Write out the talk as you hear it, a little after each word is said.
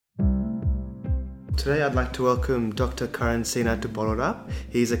Today I'd like to welcome Dr. Karan Sinha to Bottled Up.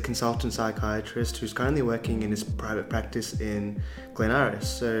 He's a consultant psychiatrist who's currently working in his private practice in Glen Iris.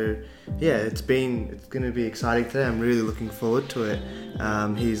 So yeah, it's going to be exciting today. I'm really looking forward to it.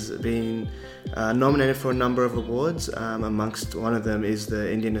 He's been nominated for a number of awards. Amongst one of them is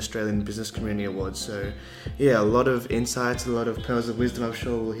the Indian Australian Business Community Awards. So yeah, a lot of insights, a lot of pearls of wisdom I'm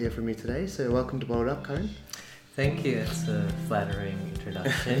sure we'll hear from you today. So welcome to Bottled Up, Karan. Thank you, it's a flattering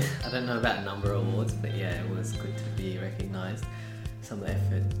introduction. I don't know about number of awards, but yeah, it was good to be recognised, some of the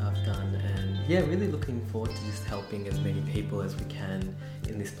effort I've done, and yeah, really looking forward to just helping as many people as we can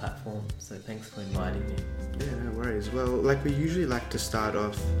in this platform. So thanks for inviting me. Yeah, no worries. Well, we usually like to start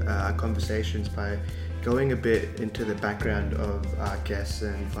off our conversations by going a bit into the background of our guests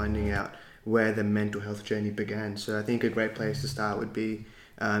and finding out where the mental health journey began. So I think a great place to start would be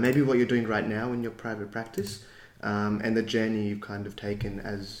maybe what you're doing right now in your private practice. And the journey you've kind of taken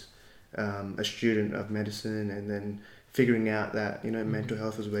as a student of medicine, and then figuring out that mental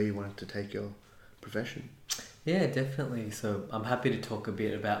health is where you wanted to take your profession. Yeah, definitely. So I'm happy to talk a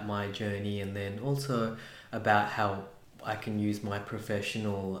bit about my journey, and then also about how I can use my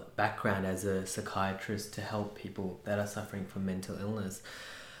professional background as a psychiatrist to help people that are suffering from mental illness.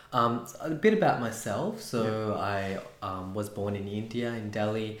 A bit about myself. So I was born in India, in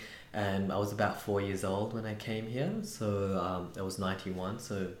Delhi, and I was about 4 years old when I came here. So I was 91,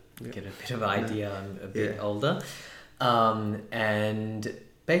 so get a bit of an idea, I'm a bit older. And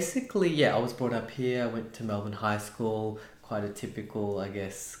basically, I was brought up here. I went to Melbourne High School, quite a typical, I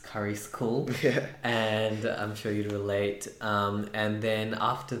guess, curry school. Yeah. And I'm sure you'd relate. And then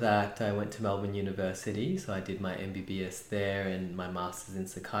after that, I went to Melbourne University. So I did my MBBS there and my Masters in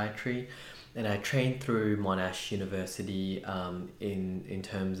Psychiatry. And I trained through Monash University in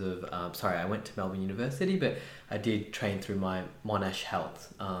terms of... I went to Melbourne University, but I did train through my Monash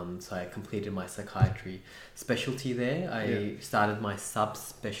Health. So I completed my psychiatry specialty there. I started my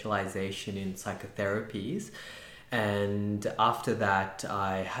sub-specialisation in psychotherapies. And after that,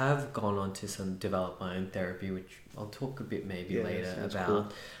 I have gone on to develop my own therapy, which I'll talk a bit maybe later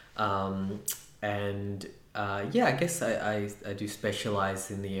about. Cool. I guess I do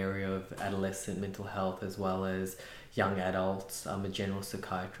specialise in the area of adolescent mental health as well as young adults. I'm a general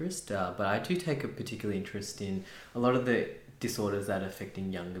psychiatrist, but I do take a particular interest in a lot of the disorders that are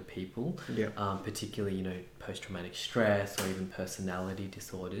affecting younger people, particularly, post-traumatic stress or even personality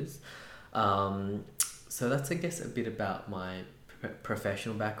disorders. So that's, I guess, a bit about my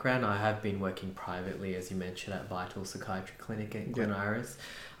professional background. I have been working privately, as you mentioned, at Vital Psychiatry Clinic in Glen Iris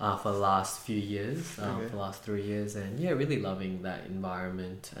for the last few years, for the last 3 years, and really loving that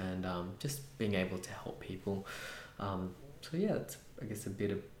environment and just being able to help people. It's, I guess, a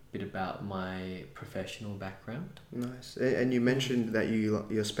bit about my professional background. Nice. And you mentioned that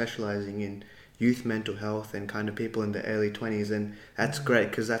you're specialising in youth mental health and kind of people in the early 20s, and that's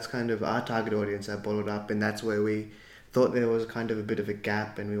great because that's kind of our target audience at Bottled Up, and that's where we thought there was kind of a bit of a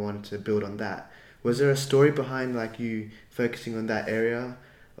gap and we wanted to build on that. Was there a story behind you focusing on that area,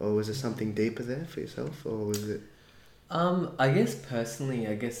 or was there something deeper there for yourself, or was it... I guess personally,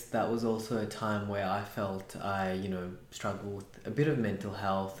 that was also a time where I felt I, struggled with a bit of mental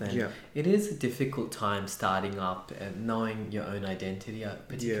health, and it is a difficult time starting up and knowing your own identity,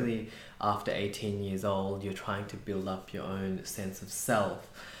 particularly after 18 years old. You're trying to build up your own sense of self.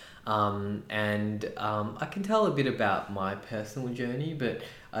 I can tell a bit about my personal journey, but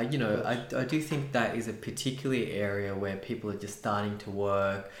I do think that is a particular area where people are just starting to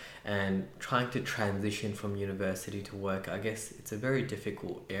work and trying to transition from university to work. I guess it's a very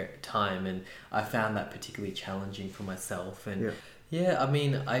difficult time, and I found that particularly challenging for myself. And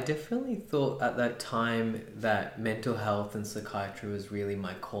I definitely thought at that time that mental health and psychiatry was really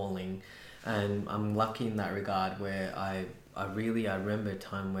my calling, and I'm lucky in that regard where I remember a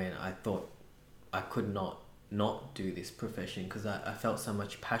time when I thought I could not do this profession because I felt so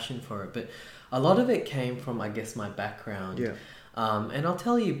much passion for it. But a lot of it came from, I guess, my background. And I'll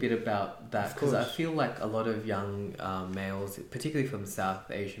tell you a bit about that because I feel like a lot of young males, particularly from South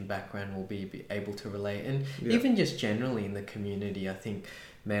Asian background, will be able to relate. And even just generally in the community, I think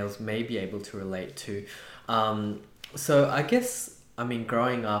males may be able to relate to. So I guess...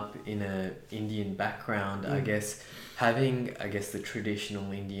 growing up in an Indian background, I guess having, the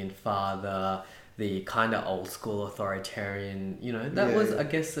traditional Indian father, the kind of old school authoritarian, was, I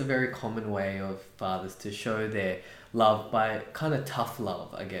guess, a very common way of fathers to show their love by kind of tough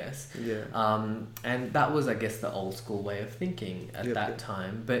love, I guess. And that was, I guess, the old school way of thinking at that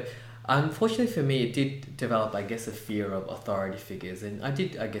time. But unfortunately for me, it did develop, I guess, a fear of authority figures. And I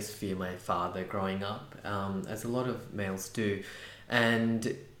did, I guess, fear my father growing up, as a lot of males do.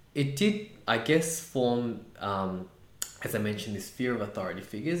 And it did, I guess, form, as I mentioned, this fear of authority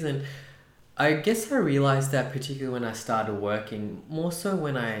figures. And I guess I realized that particularly when I started working, more so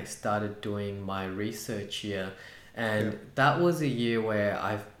when I started doing my research year. And that was a year where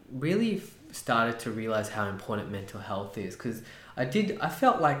I really started to realize how important mental health is. Because I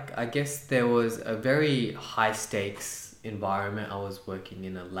felt like, I guess there was a very high stakes environment. I was working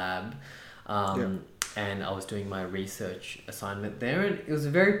in a lab. And I was doing my research assignment there, and it was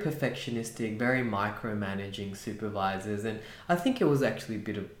very perfectionistic, very micromanaging supervisors, and I think it was actually a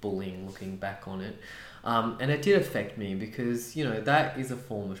bit of bullying looking back on it. And it did affect me because, you know, that is a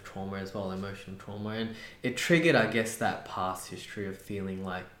form of trauma as well, emotional trauma, and it triggered, I guess, that past history of feeling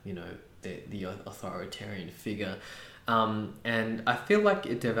like, you know, the authoritarian figure. And I feel like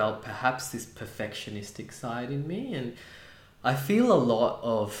it developed perhaps this perfectionistic side in me, and I feel a lot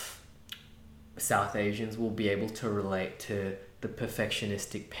of South Asians will be able to relate to the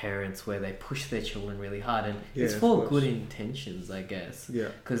perfectionistic parents where they push their children really hard, and it's for good intentions, I guess,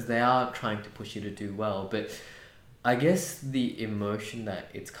 because they are trying to push you to do well. But I guess the emotion that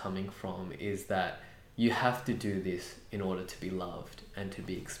it's coming from is that you have to do this in order to be loved and to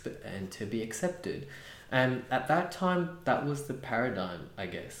be accepted. And at that time, that was the paradigm, I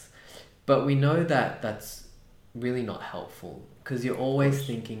guess. But we know that that's really not helpful, because you're always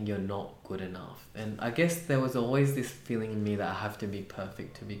thinking you're not good enough. And I guess there was always this feeling in me that I have to be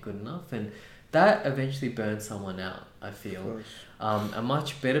perfect to be good enough, and that eventually burns someone out, I feel. A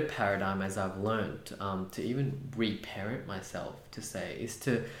much better paradigm, as I've learned to even reparent myself to say, is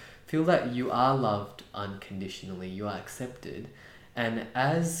to feel that you are loved unconditionally, you are accepted, and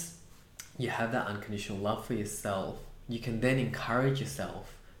as you have that unconditional love for yourself, you can then encourage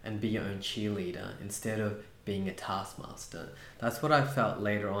yourself and be your own cheerleader instead of being a taskmaster. That's what I felt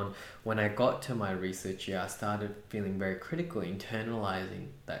later on when I got to my research year. I started feeling very critical, internalizing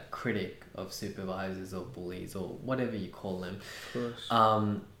that critic of supervisors or bullies or whatever you call them. Of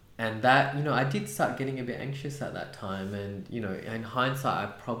course. And that, you know, I did start getting a bit anxious at that time, and, you know, in hindsight,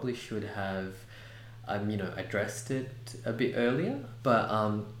 I probably should have, you know, addressed it a bit earlier.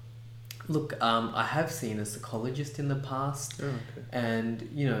 But look, I have seen a psychologist in the past, and,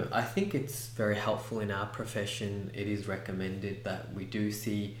 you know, I think it's very helpful in our profession. It is recommended that we do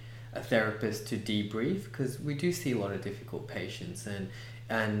see a therapist to debrief, because we do see a lot of difficult patients,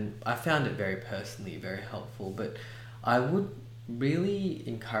 and I found it very personally very helpful. But I would really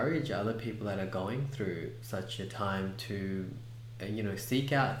encourage other people that are going through such a time to, you know,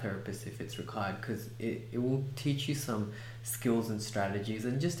 seek out a therapist if it's required, because it will teach you some skills and strategies,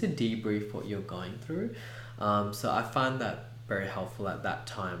 and just to debrief what you're going through. So I find that very helpful at that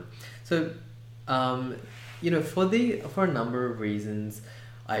time. So, you know, for a number of reasons,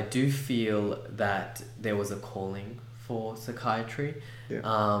 I do feel that there was a calling for psychiatry,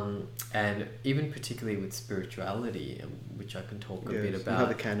 and even particularly with spirituality, which I can talk a bit about.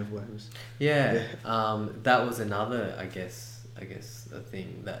 Another can of worms. That was another, I guess a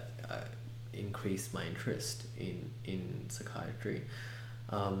thing that increased my interest in psychiatry.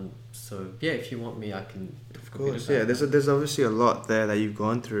 So yeah, if you want me, I can. Of course, There's obviously a lot there that you've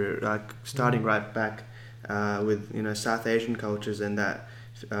gone through, like starting right back with, you know, South Asian cultures and that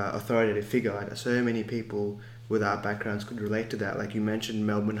authoritative figure. Like, so many people with our backgrounds could relate to that. Like you mentioned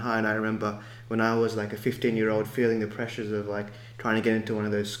Melbourne High, and I remember when I was like a 15-year-old feeling the pressures of like trying to get into one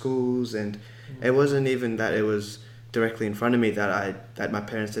of those schools, and it wasn't even that it was directly in front of me that my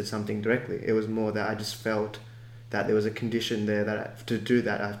parents did something directly. It was more that I just felt that there was a condition there that to do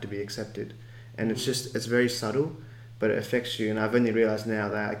that I have to be accepted, and it's very subtle, but it affects you. And I've only realized now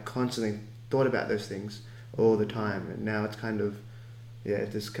that I constantly thought about those things all the time, and now it's kind of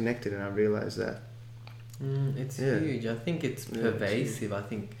disconnected, and I realized that it's huge. I think it's pervasive. I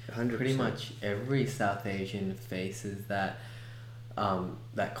think 100%. Pretty much every South Asian faces that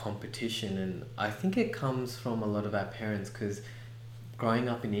competition, and I think it comes from a lot of our parents, because growing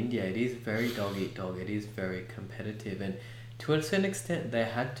up in India, it is very dog eat dog. It is very competitive, and to a certain extent, they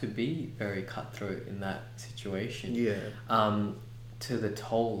had to be very cutthroat in that situation. To the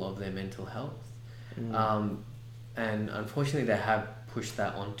toll of their mental health, and unfortunately, they have pushed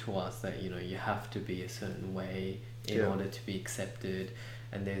that onto us that, you know, you have to be a certain way in order to be accepted,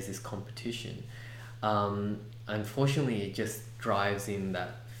 and there's this competition. Unfortunately, it just drives in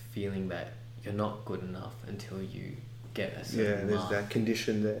that feeling that you're not good enough until you get a certain there's mark. that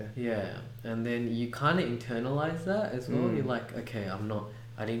condition there. And then you kind of internalize that as well. You're like, okay,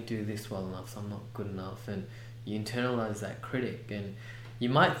 I didn't do this well enough, so I'm not good enough, and you internalize that critic, and you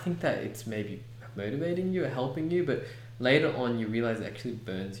might think that it's maybe motivating you or helping you, but later on you realize it actually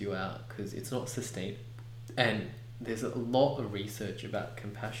burns you out, because it's not sustained, and there's a lot of research about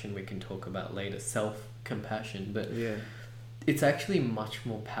compassion we can talk about later, self-compassion, but Yeah. it's actually much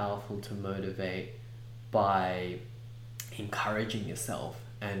more powerful to motivate by encouraging yourself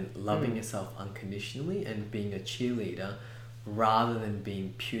and loving yourself unconditionally and being a cheerleader rather than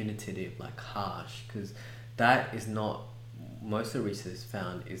being punitive, like harsh, because that is not, most of the research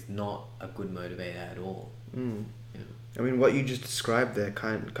found, is not a good motivator at all. I mean, what you just described there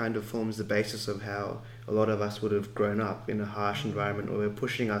kind of forms the basis of how a lot of us would have grown up in a harsh environment where we're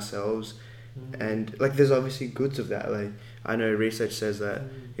pushing ourselves, and like there's obviously goods of that. Like I know research says that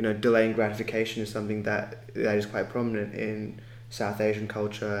delaying gratification is something that is quite prominent in South Asian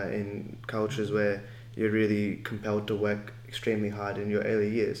culture, in cultures where you're really compelled to work extremely hard in your early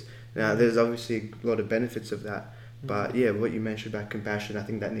years. Now, there's obviously a lot of benefits of that, but yeah, what you mentioned about compassion, I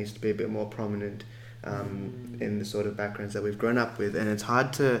think that needs to be a bit more prominent in the sort of backgrounds that we've grown up with. And it's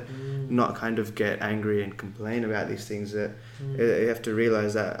hard to not kind of get angry and complain about these things. That you have to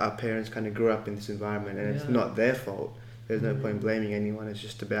realize that our parents kind of grew up in this environment, and it's not their fault. There's no point blaming anyone. It's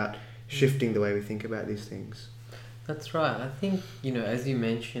just about shifting the way we think about these things. That's right. I think, as you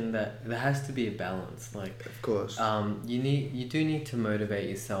mentioned, that there has to be a balance. Like, of course, you do need to motivate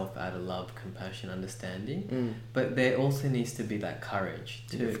yourself out of love, compassion, understanding, but there also needs to be that courage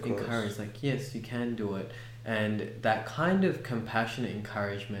to encourage. Like, yes, you can do it, and that kind of compassionate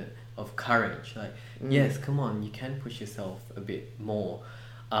encouragement of courage. Like, yes, come on, you can push yourself a bit more.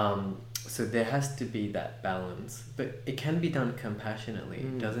 So there has to be that balance, but it can be done compassionately.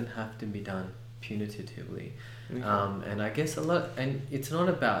 It doesn't have to be done punitively. And I guess and it's not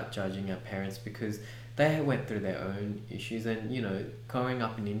about judging our parents, because they went through their own issues, and growing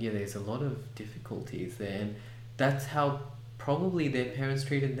up in India, there's a lot of difficulties there, and that's how probably their parents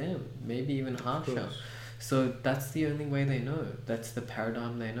treated them, maybe even harsher. So that's the only way they know. That's the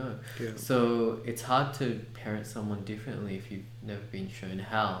paradigm they know. So it's hard to parent someone differently if you've never been shown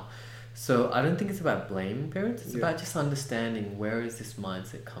how. So I don't think it's about blaming parents. It's about just understanding, where is this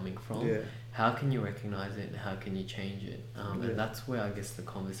mindset coming from? How can you recognize it, and how can you change it? And that's where I guess the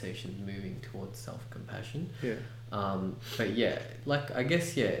conversation is moving towards self-compassion. But yeah,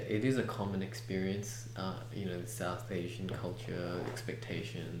 it is a common experience, the South Asian culture,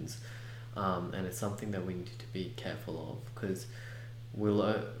 expectations, and it's something that we need to be careful of, because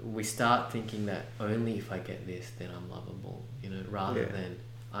we start thinking that only if I get this, then I'm lovable, rather than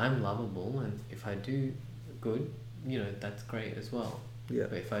I'm lovable, and if I do good, that's great as well.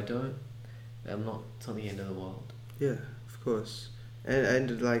 But if I don't, I'm not, it's not the end of the world. Yeah, of course.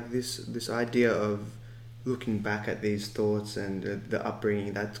 And like this idea of looking back at these thoughts and the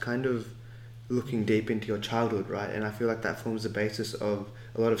upbringing, that's kind of looking deep into your childhood, right? And I feel like that forms the basis of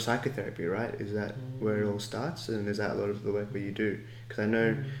a lot of psychotherapy, right? Is that where it all starts? And is that a lot of the work that you do? Because I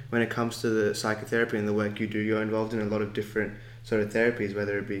know when it comes to the psychotherapy and the work you do, you're involved in a lot of different sort of therapies,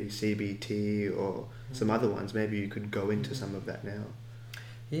 whether it be CBT or some other ones. Maybe you could go into some of that now.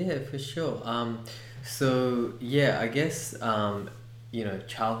 Yeah, for sure. I guess,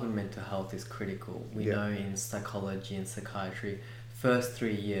 childhood mental health is critical. We know in psychology and psychiatry, first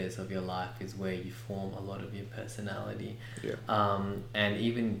 3 years of your life is where you form a lot of your personality. And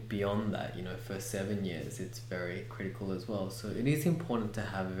even beyond that, first 7 years, it's very critical as well. So it is important to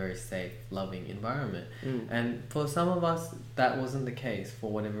have a very safe, loving environment. And for some of us, that wasn't the case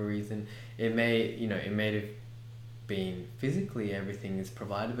for whatever reason. It may have been physically everything is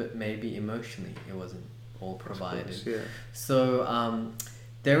provided, but maybe emotionally it wasn't all provided. Course, So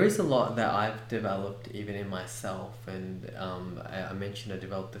there is a lot that I've developed even in myself, and I mentioned I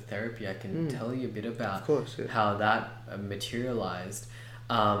developed the therapy. I can tell you a bit about how that materialized.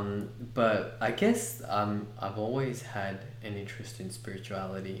 But I guess I've always had an interest in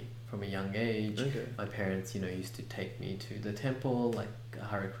spirituality from a young age. My parents, used to take me to the temple, like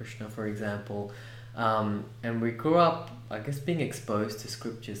Hare Krishna, for example. And we grew up, I guess, being exposed to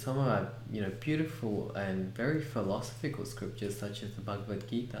scriptures, some of our, beautiful and very philosophical scriptures, such as the Bhagavad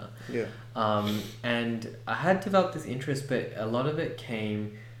Gita. And I had developed this interest, but a lot of it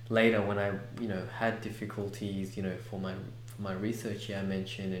came later when I, had difficulties, for my research I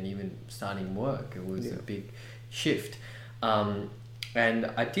mentioned, and even starting work. It was a big shift. And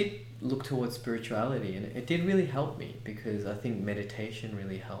I did look towards spirituality, and it did really help me, because I think meditation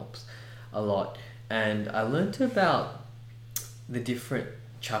really helps a lot. And I learned about the different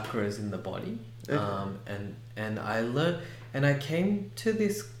chakras in the body. And I came to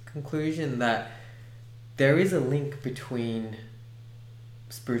this conclusion that there is a link between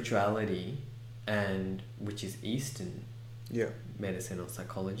spirituality, and which is Eastern medicine or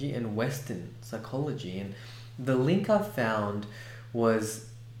psychology, and Western psychology. And the link I found was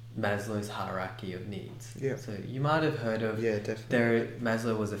Maslow's hierarchy of needs. Yeah. So you might have heard of. Yeah, definitely.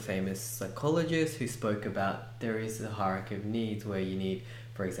 Maslow was a famous psychologist who spoke about there is a hierarchy of needs where you need,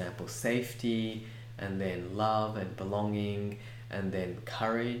 for example, safety, and then love and belonging, and then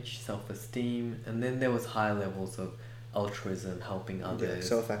courage, self-esteem, and then there was high levels of altruism, helping others,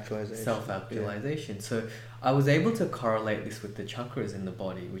 self-actualization. So I was able to correlate this with the chakras in the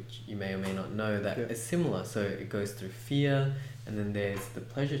body, which you may or may not know that it's similar. So it goes through fear, and then there's the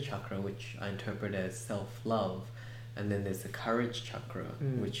pleasure chakra, which I interpret as self-love, and then there's the courage chakra,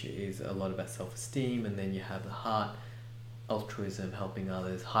 which is a lot about self-esteem, and then you have the heart, altruism, helping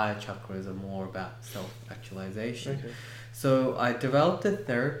others. Higher chakras are more about self-actualization. Okay. So I developed a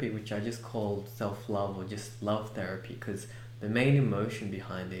therapy which I just called self-love, or just love therapy, because the main emotion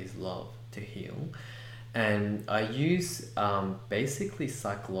behind it is love, to heal. And I use basically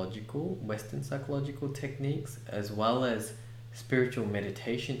Western psychological techniques, as well as spiritual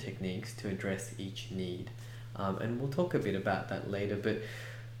meditation techniques to address each need. And we'll talk a bit about that later, but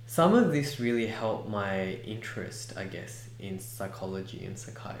some of this really helped my interest, I guess, in psychology and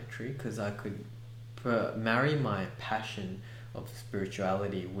psychiatry, because I could marry my passion of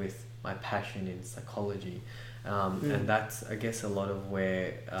spirituality with my passion in psychology. And that's, I guess, a lot of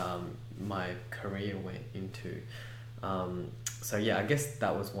where my career went into. So yeah, I guess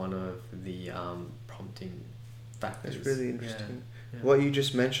that was one of the prompting factors. That's really interesting. Yeah. What you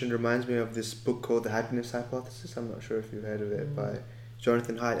just mentioned reminds me of this book called The Happiness Hypothesis. I'm not sure if you've heard of it, by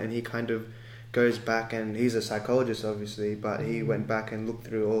Jonathan Haidt, and he kind of goes back, and he's a psychologist obviously, but he went back and looked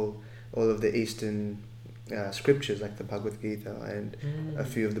through all of the Eastern scriptures, like the Bhagavad Gita and a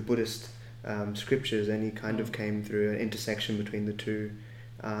few of the Buddhist scriptures, and he kind of came through an intersection between the two,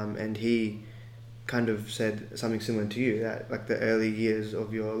 and he kind of said something similar to you, that like the early years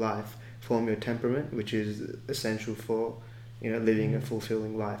of your life form your temperament, which is essential for living a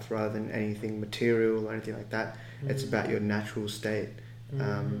fulfilling life, rather than anything material or anything like that. It's about your natural state.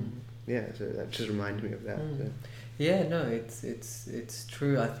 So that just reminded me of that. So. Yeah, no, it's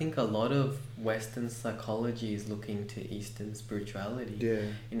true. I think a lot of Western psychology is looking to Eastern spirituality. Yeah.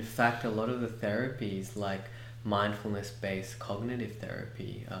 In fact, a lot of the therapies, like mindfulness-based cognitive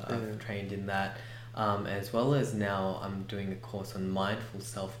therapy, I've trained in that, as well as now I'm doing a course on mindful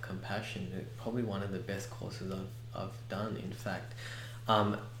self-compassion. It's probably one of the best courses I've done, in fact.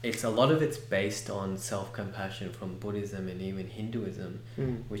 It's a lot of it's based on self-compassion from Buddhism and even Hinduism,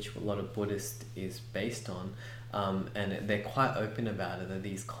 which a lot of Buddhist is based on. And they're quite open about it, that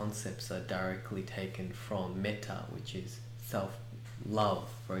these concepts are directly taken from metta, which is self-love,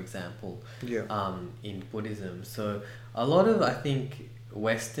 for example, in Buddhism. So a lot of, I think,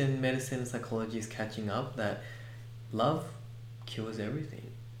 Western medicine and psychology is catching up that love cures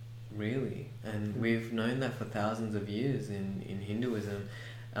everything, really. And we've known that for thousands of years in Hinduism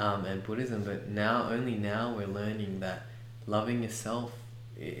and Buddhism, but only now we're learning that loving yourself,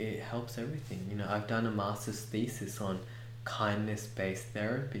 it helps everything. I've done a master's thesis on kindness-based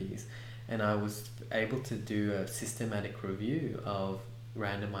therapies, and I was able to do a systematic review of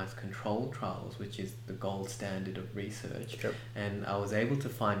randomized controlled trials, which is the gold standard of research. Yep. And I was able to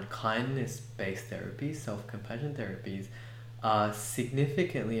find kindness-based therapies, self-compassion therapies, are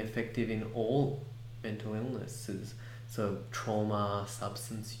significantly effective in all mental illnesses. So trauma,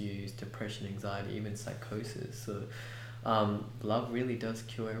 substance use, depression, anxiety, even psychosis. So love really does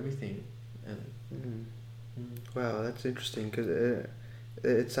cure everything. Wow, that's interesting, because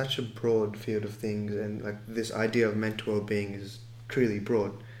it's such a broad field of things, and like this idea of mental well-being is truly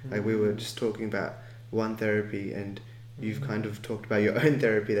broad. Like we were just talking about one therapy, and you've kind of talked about your own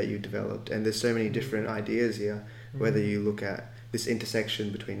therapy that you developed, and there's so many different ideas here, whether you look at this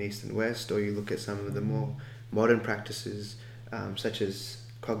intersection between East and West, or you look at some of the more modern practices, such as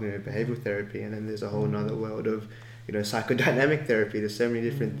cognitive behavioral therapy, and then there's a whole nother world of psychodynamic therapy. There's so many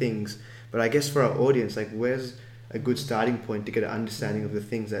different things, but I guess for our audience, like, where's a good starting point to get an understanding of the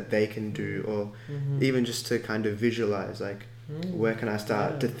things that they can do, or even just to kind of visualize, like, where can I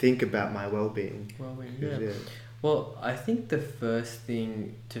start to think about my well-being? Well, I think the first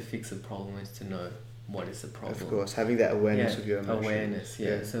thing to fix a problem is to know what is the problem. Of course, having that awareness of your emotions.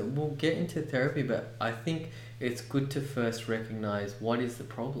 So we'll get into therapy, but I think it's good to first recognize what is the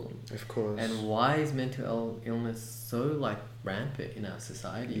problem. Of course. And why is mental illness so rampant in our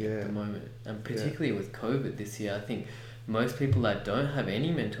society at the moment? And particularly with COVID this year, I think most people that don't have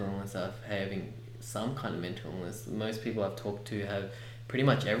any mental illness are having some kind of mental illness. Most people I've talked to have, pretty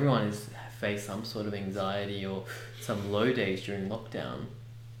much everyone has faced some sort of anxiety or some low days during lockdown.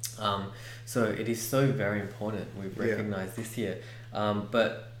 So it is so very important. We've recognized this year.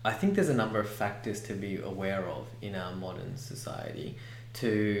 But I think there's a number of factors to be aware of in our modern society.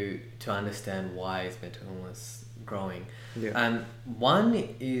 to understand why is mental illness growing. Yeah. One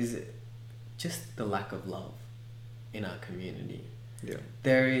is just the lack of love in our community. Yeah.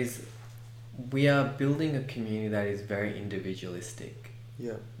 We are building a community that is very individualistic.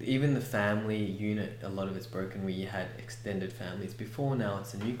 Yeah. Even the family unit, a lot of it's broken. We had extended families before, now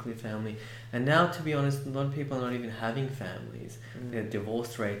it's a nuclear family. And now, to be honest, a lot of people are not even having families. Their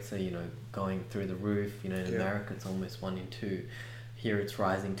divorce rates are, going through the roof. In America, it's almost 1 in 2. Here it's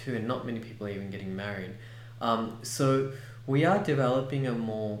rising too, and not many people are even getting married. So we are developing a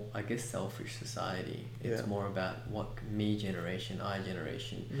more, I guess, selfish society. It's more about what me generation, I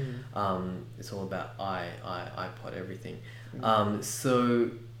generation. It's all about iPod, everything.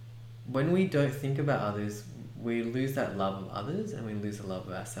 So when we don't think about others, we lose that love of others and we lose the love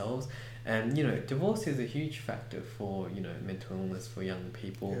of ourselves. And, divorce is a huge factor for, mental illness for young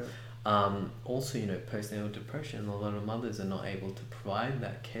people. Also, postnatal depression, a lot of mothers are not able to provide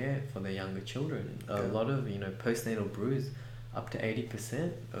that care for their younger children. A lot of, postnatal blues, up to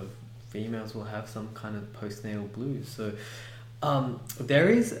 80% of females will have some kind of postnatal blues. So there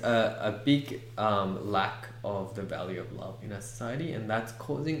is a big lack of the value of love in our society, and that's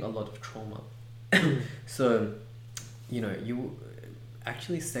causing a lot of trauma. So,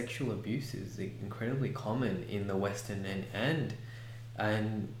 actually sexual abuse is incredibly common in the Western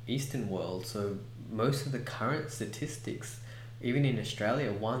and Eastern world. So most of the current statistics, even in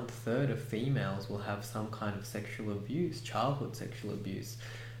Australia, 1/3 of females will have some kind of sexual abuse, childhood sexual abuse,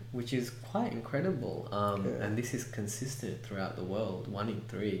 which is quite incredible. And this is consistent throughout the world. 1 in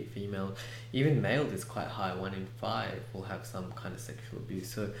 3 females, even males is quite high. 1 in 5 will have some kind of sexual abuse.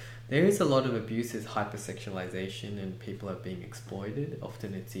 So there is a lot of abuse, is hypersexualization, and people are being exploited.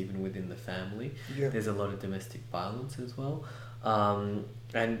 Often it's even within the family. There's a lot of domestic violence as well.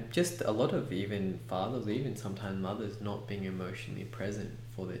 And just a lot of even fathers, even sometimes mothers, not being emotionally present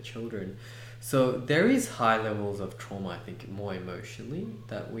for their children. So there is high levels of trauma, I think, more emotionally,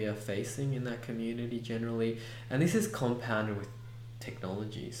 that we are facing in that community generally. And this is compounded with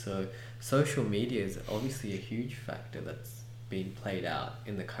technology. So social media is obviously a huge factor that's being played out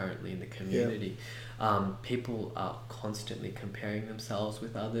currently in the community. People are constantly comparing themselves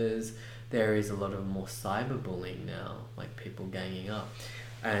with others. There is a lot of more cyberbullying now, like people ganging up.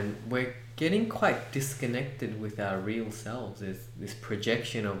 And we're getting quite disconnected with our real selves. There's this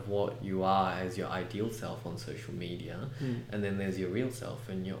projection of what you are as your ideal self on social media, and then there's your real self,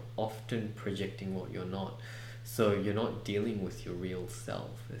 and you're often projecting what you're not. So you're not dealing with your real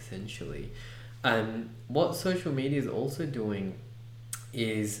self, essentially. And what social media is also doing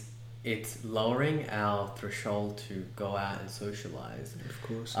is it's lowering our threshold to go out and socialize. Of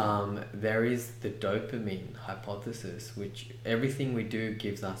course. There is the dopamine hypothesis, which everything we do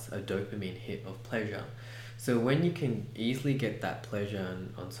gives us a dopamine hit of pleasure. So when you can easily get that pleasure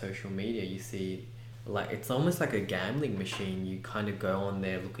on social media, you see, like, it's almost like a gambling machine. You kind of go on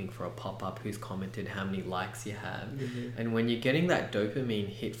there looking for a pop-up, who's commented, how many likes you have. And when you're getting that dopamine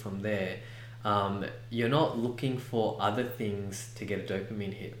hit from there, you're not looking for other things to get a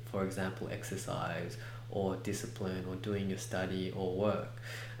dopamine hit, for example, exercise or discipline or doing your study or work.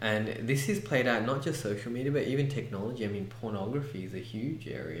 And this is played out not just social media, but even technology. I mean, pornography is a huge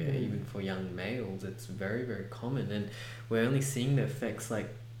area, even for young males. It's very, very common, and we're only seeing the effects. Like,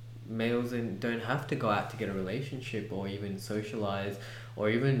 males don't have to go out to get a relationship or even socialize or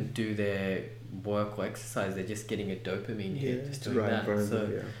even do their work or exercise. They're just getting a dopamine hit, just doing that.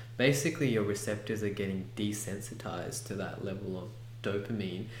 So basically your receptors are getting desensitized to that level of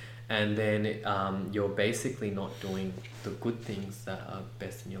dopamine, and then you're basically not doing the good things that are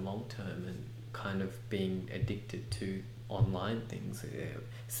best in your long term, and kind of being addicted to online things.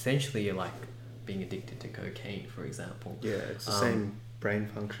 Essentially, you're like being addicted to cocaine, for example. It's the same brain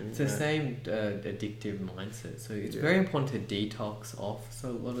function. It's the same addictive mindset. So it's very important to detox off a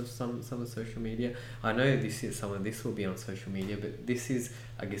lot of some of social media. I know some of this will be on social media, but this is,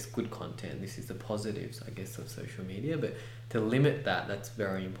 I guess, good content. This is the positives, I guess, of social media. But to limit that's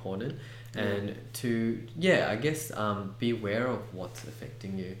very important. And to, I guess, be aware of what's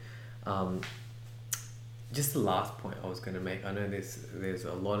affecting you. Just the last point I was going to make, I know there's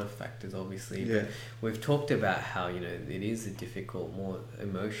a lot of factors, obviously, but we've talked about how, it is difficult more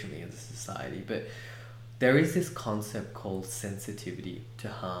emotionally as a society, but there is this concept called sensitivity to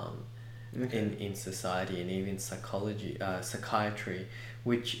harm in society, and even psychiatry,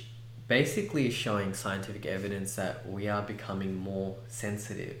 which basically is showing scientific evidence that we are becoming more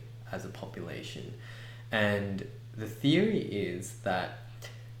sensitive as a population. And the theory is that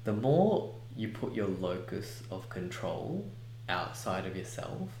the more you put your locus of control outside of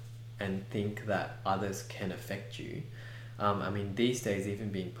yourself and think that others can affect you, I mean, these days, even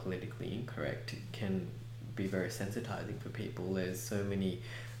being politically incorrect can be very sensitizing for people. There's so many,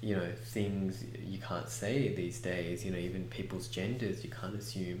 you know, things you can't say these days, you know, even people's genders you can't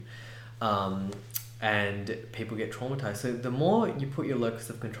assume. And people get traumatized. So the more you put your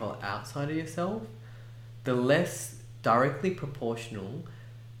locus of control outside of yourself, the less directly proportional,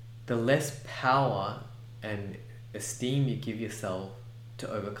 the less power and esteem you give yourself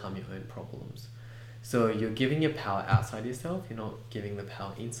to overcome your own problems. So you're giving your power outside yourself, you're not giving the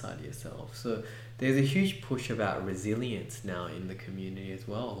power inside yourself. So there's a huge push about resilience now in the community as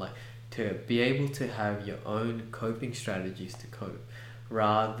well, like to be able to have your own coping strategies to cope,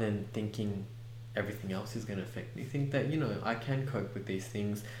 rather than thinking everything else is going to affect me. Think that, you know, I can cope with these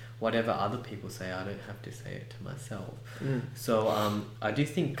things. Whatever other people say, I don't have to say it to myself. So I do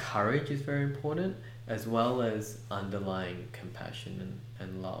think courage is very important, as well as underlying compassion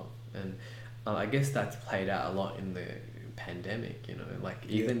and love. And I guess that's played out a lot in the pandemic, you know, like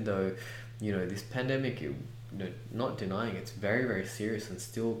even though, you know, this pandemic, you know, not denying it's very, very serious and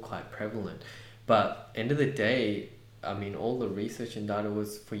still quite prevalent. But end of the day, I mean, all the research and data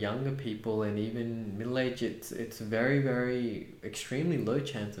was for younger people and even middle age. It's very, very extremely low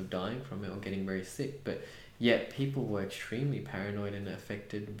chance of dying from it or getting very sick. But yet people were extremely paranoid and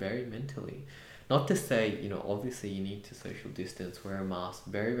affected very mentally. Not to say, you know, obviously you need to social distance, wear a mask,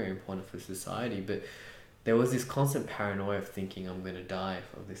 very, very important for society. But there was this constant paranoia of thinking I'm going to die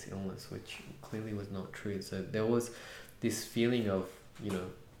of this illness, which clearly was not true. So there was this feeling of, you know,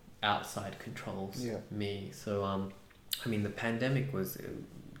 outside controls me. So I mean, the pandemic was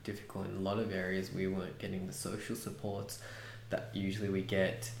difficult in a lot of areas. We weren't getting the social supports that usually we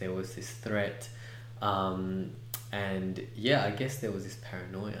get. There was this threat. And yeah, I guess there was this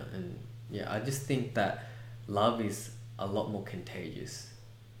paranoia. And yeah, I just think that love is a lot more contagious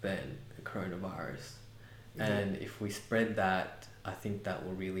than the coronavirus. And if we spread that, I think that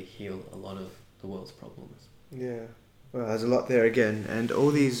will really heal a lot of the world's problems. Yeah. Well, there's a lot there again, and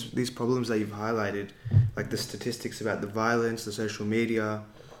all these problems that you've highlighted, like the statistics about the violence, the social media,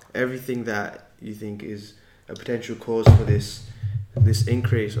 everything that you think is a potential cause for this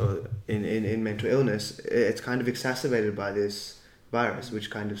increase or in mental illness, it's kind of exacerbated by this virus, which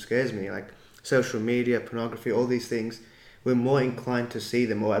kind of scares me. Like social media, pornography, all these things, we're more inclined to see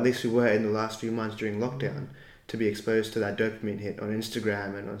them, or at least we were in the last few months during lockdown, to be exposed to that dopamine hit on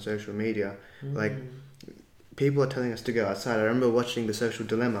Instagram and on social media. Like, people are telling us to go outside. I remember watching The Social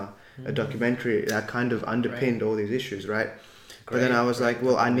Dilemma, a documentary that kind of underpinned all these issues, right? But then I was like,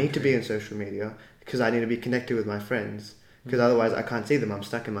 well, I need to be in social media because I need to be connected with my friends, because otherwise I can't see them. I'm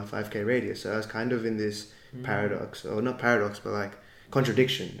stuck in my 5K radius. So I was kind of in this paradox, or not paradox, but like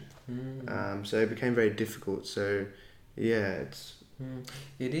contradiction. So it became very difficult. So yeah,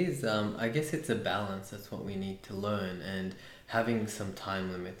 it is. I guess it's a balance. That's what we need to learn, and having some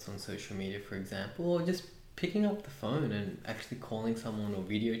time limits on social media, for example, or just picking up the phone and actually calling someone or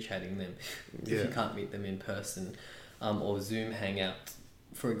video chatting them if you can't meet them in person, or Zoom hangouts,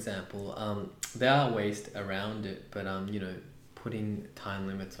 for example. There are ways around it, but you know, putting time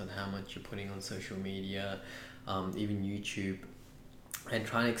limits on how much you're putting on social media, even YouTube, and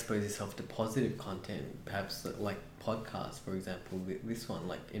trying to expose yourself to positive content, perhaps like podcasts, for example, this one,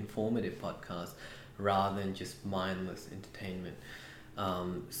 like informative podcasts, rather than just mindless entertainment.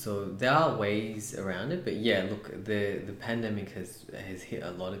 So there are ways around it, but yeah, look, the pandemic has hit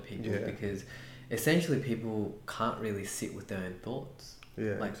a lot of people because essentially people can't really sit with their own thoughts.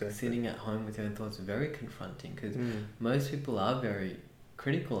 Sitting at home with their own thoughts is very confronting, because most people are very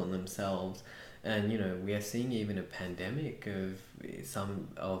critical on themselves. And, you know, we are seeing even a pandemic of some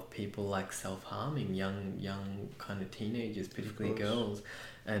of people like self-harming, young kind of teenagers, particularly girls,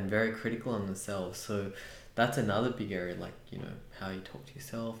 and very critical on themselves. So that's another big area, like, you know, how you talk to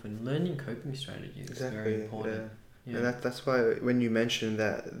yourself and learning coping strategies is very important. Yeah. And that's why when you mentioned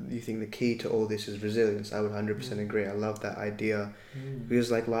that you think the key to all this is resilience, I would 100% agree. I love that idea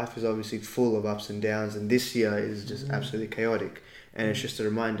because, like, life is obviously full of ups and downs, and this year is just absolutely chaotic. And it's just a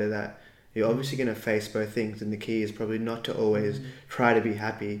reminder that you're obviously going to face both things, and the key is probably not to always try to be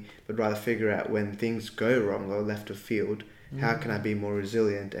happy, but rather figure out when things go wrong or left of field, how can I be more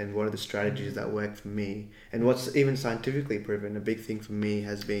resilient, and what are the strategies that work for me? And what's even scientifically proven, a big thing for me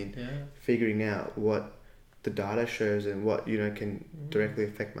has been figuring out what the data shows and what, you know, can directly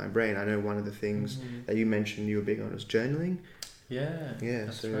affect my brain. I know one of the things that you mentioned you were big on was journaling.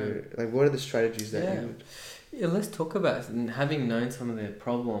 So right. Like, what are the strategies that you would... Yeah, let's talk about, and having known some of the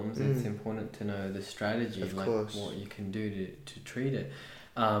problems, it's important to know the strategy, like what you can do to treat it.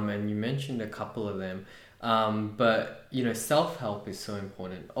 And you mentioned a couple of them. But you know, self-help is so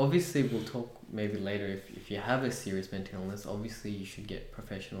important. Obviously, we'll talk maybe later if you have a serious mental illness, obviously you should get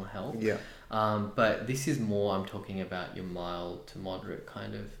professional help. Yeah. But this is more, I'm talking about your mild to moderate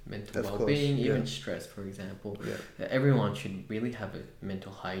kind of mental Of well-being, course, even yeah. stress, for example. Yeah. Everyone should really have a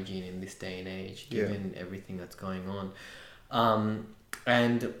mental hygiene in this day and age, given everything that's going on.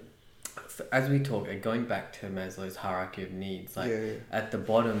 And as we talk, going back to Maslow's hierarchy of needs, like at the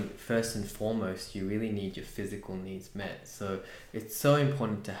bottom, first and foremost, you really need your physical needs met. So it's so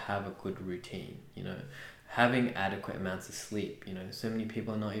important to have a good routine, you know, having adequate amounts of sleep. You know, so many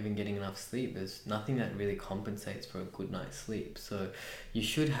people are not even getting enough sleep. There's nothing that really compensates for a good night's sleep. So you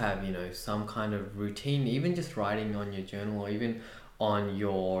should have, you know, some kind of routine, even just writing on your journal, or even on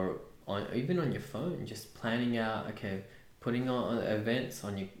your phone, just planning out, okay, putting on events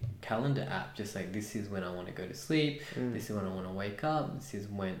on your calendar app, just like, this is when I want to go to sleep, this is when I want to wake up, this is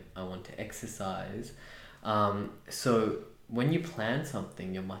when I want to exercise. So when you plan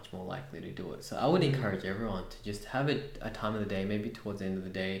something, you're much more likely to do it. So I would encourage everyone to just have a time of the day, maybe towards the end of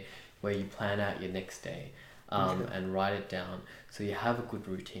the day, where you plan out your next day, and write it down, so you have a good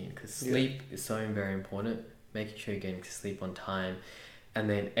routine, because sleep is so very important. Making sure you're getting to sleep on time. And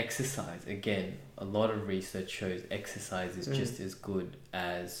then exercise, again, a lot of research shows exercise is just as good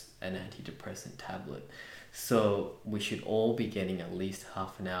as an antidepressant tablet. So we should all be getting at least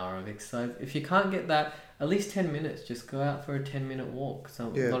half an hour of exercise. If you can't get that, at least 10 minutes, just go out for a 10-minute walk.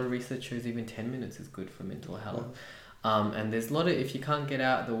 So a lot of research shows even 10 minutes is good for mental health. And there's a lot of, if you can't get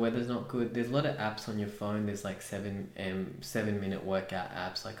out, the weather's not good, there's a lot of apps on your phone. There's like 7-minute workout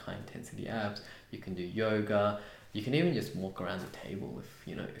apps, like high intensity apps. You can do yoga. You can even just walk around the table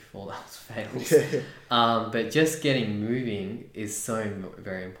if all else fails. But just getting moving is so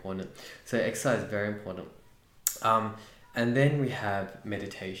very important. So exercise is very important. And then we have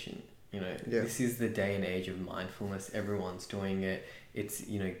meditation. You know, this is the day and age of mindfulness. Everyone's doing it. It's,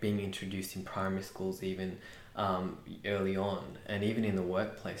 you know, being introduced in primary schools even early on, and even in the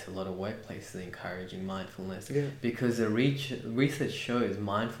workplace. A lot of workplaces are encouraging mindfulness because the research shows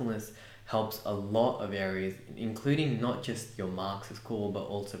mindfulness helps a lot of areas, including not just your marks at school, but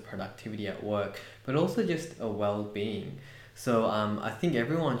also productivity at work, but also just a well-being. So I think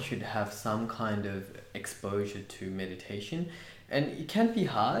everyone should have some kind of exposure to meditation. And it can be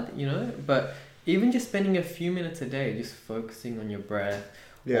hard, you know, but even just spending a few minutes a day, just focusing on your breath,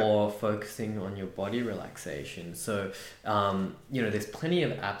 or focusing on your body relaxation. So, you know, there's plenty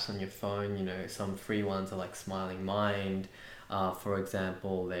of apps on your phone. You know, some free ones are like Smiling Mind. For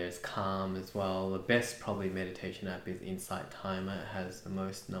example, there's Calm as well. The best probably meditation app is Insight Timer. It has the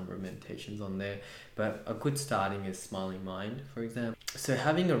most number of meditations on there. But a good starting is Smiling Mind, for example. So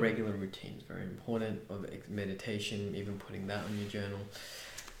having a regular routine is very important, of meditation, even putting that on your journal.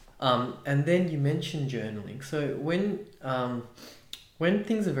 And then you mentioned journaling. So when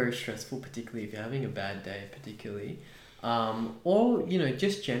things are very stressful, particularly if you're having a bad day, particularly, or, you know,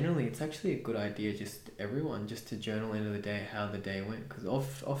 just generally, it's actually a good idea, just everyone, just to journal end of the day how the day went, because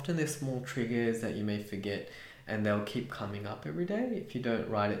often there's small triggers that you may forget, and they'll keep coming up every day if you don't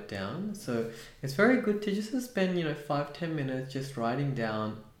write it down. So it's very good to just spend, you know, 5-10 minutes just writing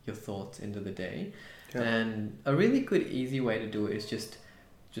down your thoughts end of the day. And a really good easy way to do it is just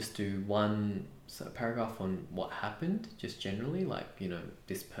do one paragraph on what happened, just generally, like, you know,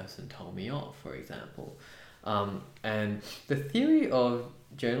 this person told me off, for example. And the theory of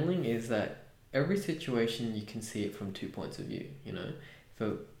journaling is that every situation you can see it from 2 points of view. You know, if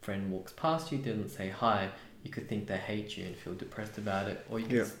a friend walks past you, doesn't say hi, you could think they hate you and feel depressed about it, or you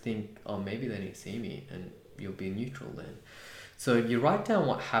could think, oh, maybe they didn't see me, and you'll be neutral then. So you write down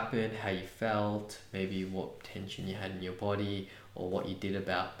what happened, how you felt, maybe what tension you had in your body, or what you did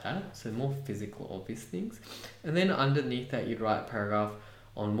about that. So more physical, obvious things. And then underneath that, you'd write a paragraph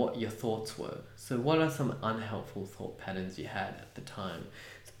on what your thoughts were. So what are some unhelpful thought patterns you had at the time?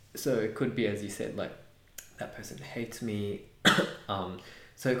 So it could be, as you said, like, that person hates me.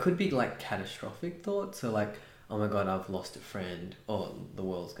 So it could be like catastrophic thoughts. So like, oh my God, I've lost a friend, or the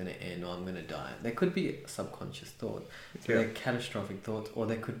world's going to end, or I'm going to die. There could be subconscious thoughts. So they're catastrophic thoughts, or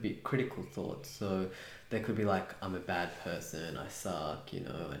they could be critical thoughts. So they could be like, I'm a bad person, I suck, you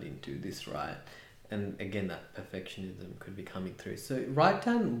know, I didn't do this right. And again, that perfectionism could be coming through. So write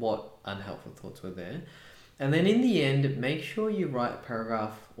down what unhelpful thoughts were there. And then in the end, make sure you write a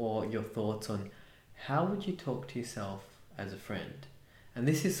paragraph or your thoughts on how would you talk to yourself as a friend. And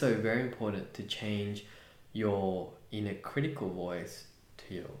this is so very important, to change your inner critical voice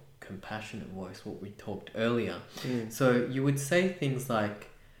to your compassionate voice, what we talked earlier. So you would say things like,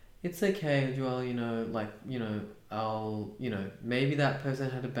 it's okay, Joel, you know, like, you know, I'll, maybe that person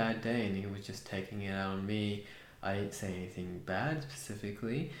had a bad day and he was just taking it out on me. I didn't say anything bad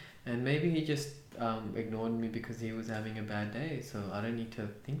specifically, and maybe he just ignored me because he was having a bad day, so I don't need to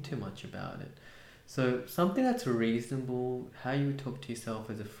think too much about it. So something that's reasonable, how you would talk to yourself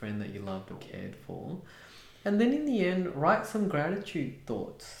as a friend that you loved or cared for. And then in the end, write some gratitude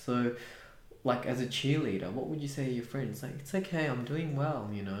thoughts. So like as a cheerleader, what would you say to your friends? Like, it's okay, I'm doing well,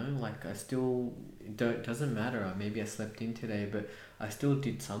 like I still doesn't matter. Maybe I slept in today, but I still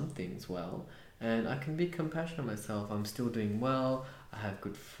did some things well. And I can be compassionate on myself. I'm still doing well. I have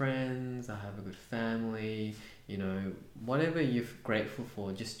good friends. I have a good family. Whatever you're grateful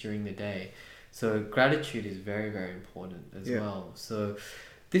for just during the day. So gratitude is very, very important as well. So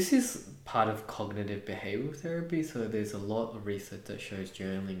this is part of cognitive behavioral therapy. So there's a lot of research that shows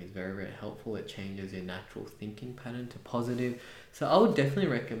journaling is very, very helpful. It changes your natural thinking pattern to positive. So I would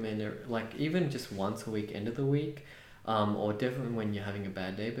definitely recommend it, like even just once a week, end of the week. Or definitely when you're having a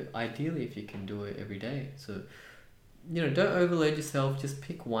bad day, but ideally if you can do it every day. So, don't overload yourself, just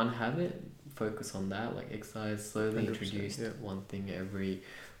pick one habit, focus on that, like exercise, slowly introduce one thing every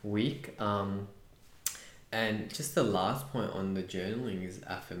week. And just the last point on the journaling is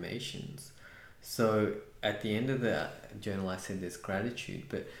affirmations. So at the end of the journal, I said there's gratitude,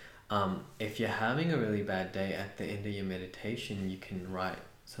 but if you're having a really bad day, at the end of your meditation, you can write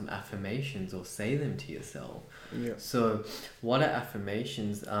some affirmations or say them to yourself. Yeah. So what are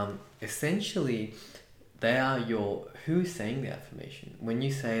affirmations? Essentially, they are who's saying the affirmation. When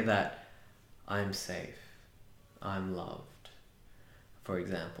you say that I'm safe, I'm loved, for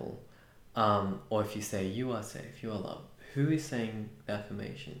example, or if you say you are safe, you are loved, who is saying the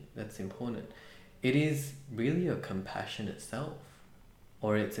affirmation? That's important. It is really a compassionate self,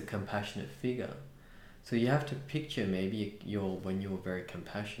 or it's a compassionate figure. So you have to picture maybe when you're very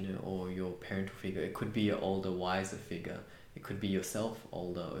compassionate, or your parental figure. It could be your older, wiser figure. It could be yourself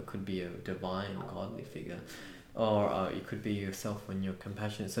older. It could be a divine, godly figure. Or it could be yourself when you're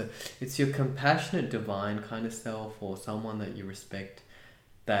compassionate. So it's your compassionate, divine kind of self, or someone that you respect,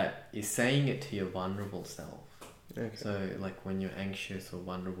 that is saying it to your vulnerable self. Okay. So like when you're anxious or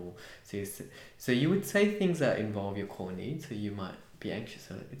vulnerable. So you would say things that involve your core needs. So you might be anxious.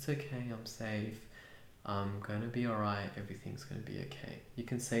 So it's okay, I'm safe. I'm going to be alright, everything's going to be okay. You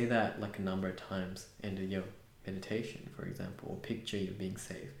can say that like a number of times into your meditation, for example, or picture you being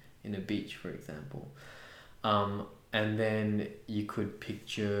safe in a beach, for example. And then you could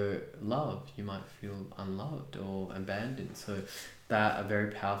picture love. You might feel unloved or abandoned. So that a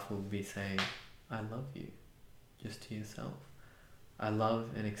very powerful would be saying, I love you, just to yourself. I love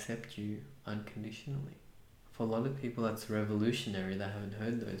and accept you unconditionally. For a lot of people, that's revolutionary. They haven't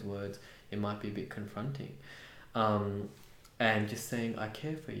heard those words. It might be a bit confronting. And just saying, I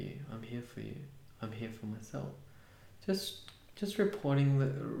care for you. I'm here for you. I'm here for myself. Just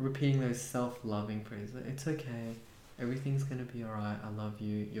repeating those self-loving phrases. It's okay. Everything's going to be alright. I love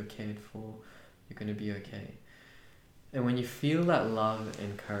you. You're cared for. You're going to be okay. And when you feel that love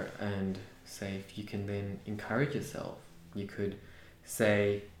and safe, you can then encourage yourself. You could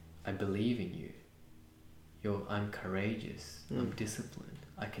say, I believe in you. I'm courageous. I'm disciplined.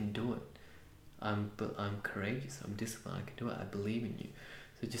 I can do it. I'm courageous. I'm disciplined. I can do it. I believe in you.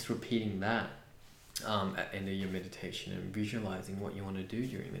 So just repeating that at the end of your meditation and visualizing what you want to do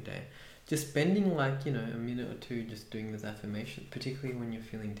during the day. Just spending a minute or two just doing this affirmation, particularly when you're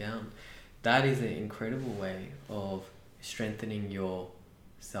feeling down. That is an incredible way of strengthening your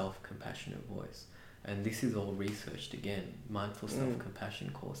self-compassionate voice. And this is all researched again. Mindful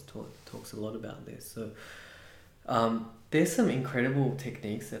Self-Compassion course talks a lot about this. So there's some incredible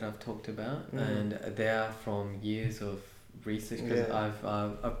techniques that I've talked about, and they are from years of research, because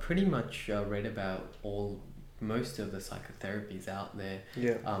I've pretty much read about most of the psychotherapies out there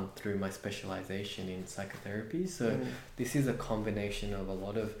through my specialization in psychotherapy. So this is a combination of a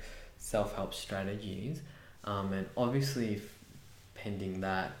lot of self-help strategies, and obviously pending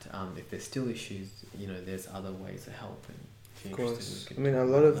that, if there's still issues, there's other ways to help. And of course. I mean, a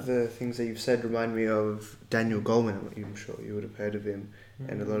lot of the things that you've said remind me of Daniel Goleman. I'm sure you would have heard of him,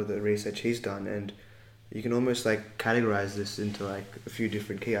 and a lot of the research he's done. And you can almost categorize this into a few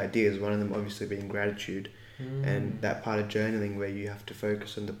different key ideas. One of them obviously being gratitude, and that part of journaling where you have to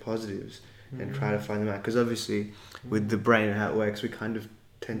focus on the positives and try to find them out. Because obviously, with the brain and how it works, we kind of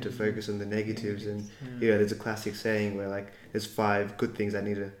tend to focus on the negatives. And there's a classic saying where there's 5 good things that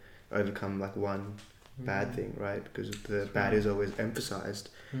need to overcome one bad thing, right? Because the bad is always emphasized.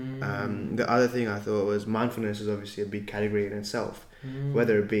 The other thing I thought was mindfulness is obviously a big category in itself,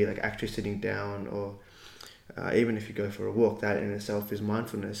 whether it be actually sitting down or even if you go for a walk, that in itself is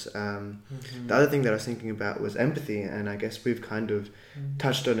mindfulness. The other thing that I was thinking about was empathy, and I guess we've kind of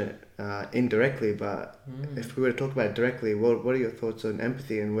touched on it indirectly, but if we were to talk about it directly, what are your thoughts on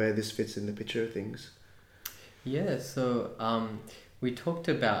empathy and where this fits in the picture of things? Yeah, so we talked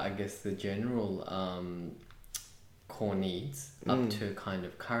about, I guess, the general core needs up to kind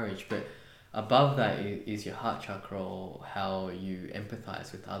of courage, but above that is your heart chakra, or how you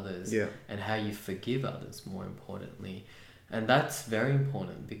empathize with others, and how you forgive others, more importantly. And that's very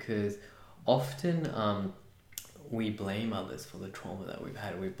important, because often we blame others for the trauma that we've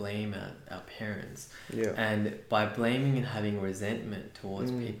had. We blame our parents. And by blaming and having resentment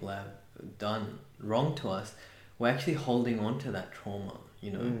towards people that have done wrong to us, we're actually holding on to that trauma,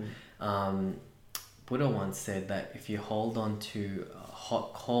 you know. Buddha once said that if you hold on to a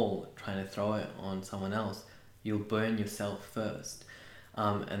hot coal trying to throw it on someone else, you'll burn yourself first.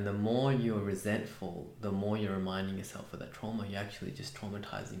 And the more you're resentful, the more you're reminding yourself of that trauma. You're actually just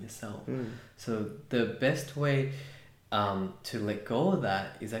traumatizing yourself. So the best way to let go of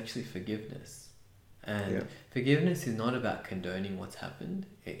that is actually forgiveness. And forgiveness is not about condoning what's happened.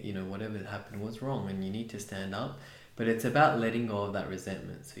 You know, whatever happened was wrong and you need to stand up. But it's about letting go of that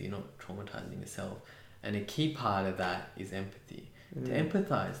resentment, so you're not traumatizing yourself. And a key part of that is empathy. To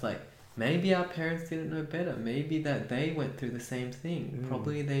empathize, like, maybe our parents didn't know better. Maybe that they went through the same thing.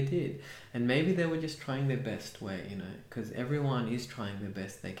 Probably they did. And maybe they were just trying their best way, you know, because everyone is trying their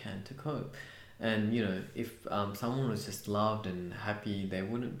best they can to cope. And, you know, if someone was just loved and happy, they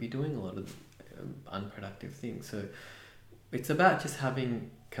wouldn't be doing a lot of unproductive things. So it's about just having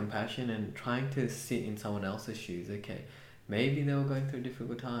compassion and trying to sit in someone else's shoes. Okay, maybe they were going through a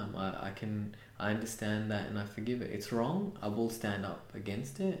difficult time. I understand that and I forgive it. It's wrong. I will stand up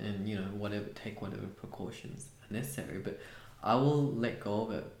against it and, you know, take whatever precautions are necessary. But I will let go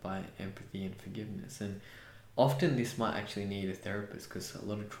of it by empathy and forgiveness. And often this might actually need a therapist, because a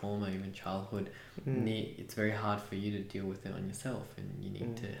lot of trauma, even childhood, it's very hard for you to deal with it on yourself, and you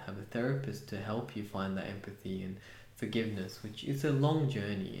need to have a therapist to help you find that empathy and forgiveness, which is a long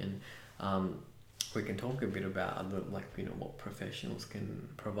journey. And we can talk a bit about other, like, you know, what professionals can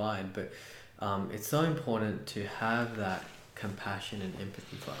provide, but it's so important to have that compassion and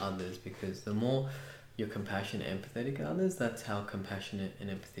empathy for others, because the more you're compassionate and empathetic to others, that's how compassionate and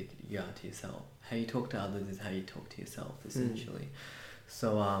empathetic you are to yourself. How you talk to others is how you talk to yourself, essentially.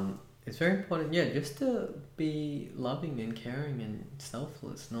 So it's very important, just to be loving and caring and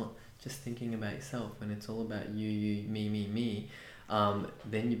selfless, not just thinking about yourself. When it's all about you, me,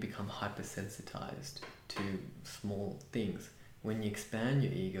 then you become hypersensitized to small things. When you expand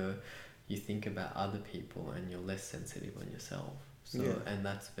your ego, you think about other people and you're less sensitive on yourself. So, and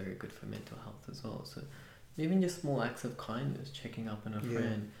that's very good for mental health as well. So even just small acts of kindness, checking up on a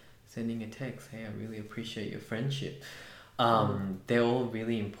friend, sending a text, hey, I really appreciate your friendship. They're all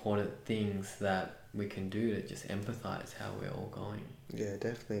really important things that we can do to just empathize how we're all going. Yeah,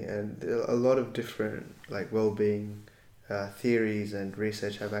 definitely. And a lot of different, like, well-being theories and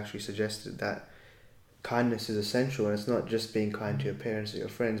research have actually suggested that kindness is essential, and it's not just being kind to your parents or your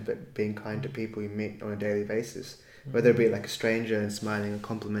friends, but being kind to people you meet on a daily basis, whether it be like a stranger and smiling and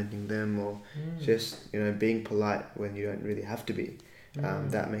complimenting them, or just, you know, being polite when you don't really have to be.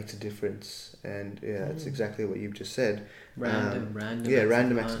 That makes a difference. And that's exactly what you've just said.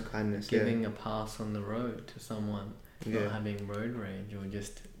 Random acts of kindness, giving a pass on the road to someone, not having road rage, or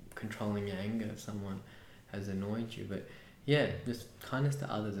just controlling your anger if someone has annoyed you. But just kindness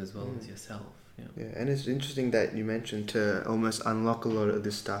to others as well as yourself. And it's interesting that you mentioned, to almost unlock a lot of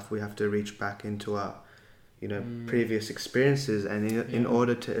this stuff, we have to reach back into our, you know, previous experiences, and in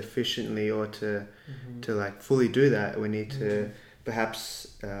order to efficiently, or to like fully do that, we need to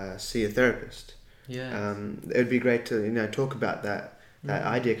perhaps see a therapist. It would be great to, you know, talk about that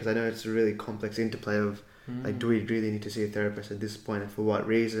idea, because I know it's a really complex interplay of like, do we really need to see a therapist at this point, and for what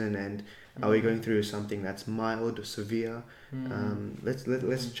reason, and are we going through something that's mild or severe?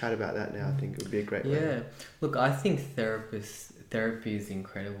 Let's chat about that now. I think it would be a great way. Look, I think therapy is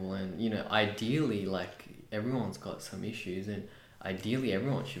incredible, and, you know, ideally, like, everyone's got some issues, and ideally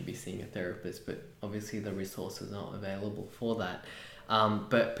everyone should be seeing a therapist, but obviously the resources aren't available for that.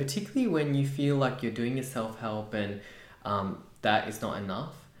 But particularly when you feel like you're doing your self-help and that is not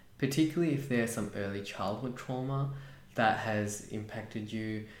enough, particularly if there's some early childhood trauma that has impacted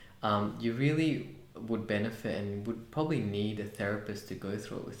you, you really would benefit and would probably need a therapist to go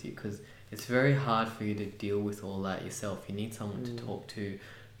through it with you, because it's very hard for you to deal with all that yourself. You need someone to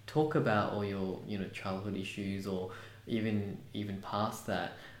talk about all your, you know, childhood issues, or even past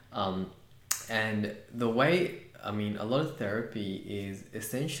that. And the way, I mean, a lot of therapy is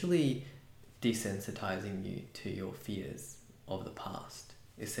essentially desensitizing you to your fears of the past.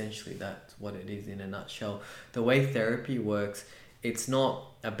 Essentially, that's what it is in a nutshell. The way therapy works, it's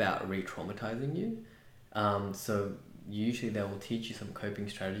not about re-traumatizing you. So usually they will teach you some coping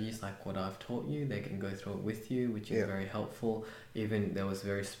strategies like what I've taught you. They can go through it with you, which is very helpful. Even there was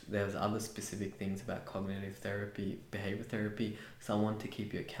other specific things about cognitive therapy, behavior therapy. Someone to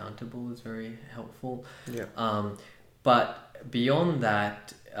keep you accountable is very helpful. But beyond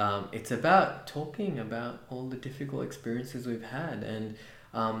that, it's about talking about all the difficult experiences we've had, and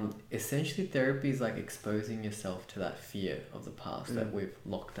essentially therapy is like exposing yourself to that fear of the past that we've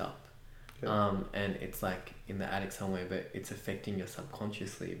locked up. And it's like in the attic somewhere, but it's affecting you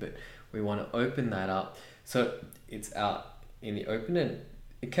subconsciously. But we want to open that up, so it's out in the open, and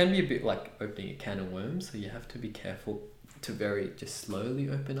it can be a bit like opening a can of worms. So you have to be careful to very just slowly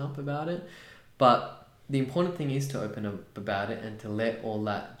open up about it. But the important thing is to open up about it and to let all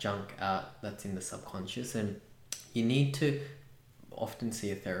that junk out that's in the subconscious. And you need to often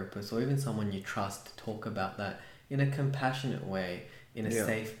see a therapist or even someone you trust to talk about that in a compassionate way, in a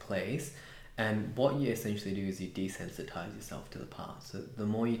safe place. And what you essentially do is you desensitize yourself to the past. So the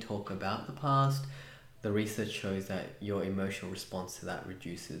more you talk about the past, the research shows that your emotional response to that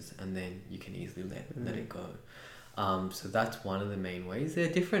reduces, and then you can easily let it go. So that's one of the main ways. There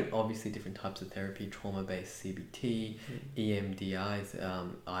are obviously different types of therapy: trauma-based CBT, EMDR is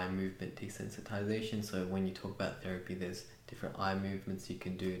eye movement desensitization. So when you talk about therapy, there's different eye movements you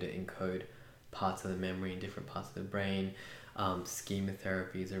can do to encode parts of the memory in different parts of the brain. Schema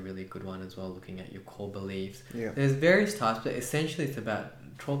therapy is a really good one as well, looking at your core beliefs. There's various types, but essentially it's about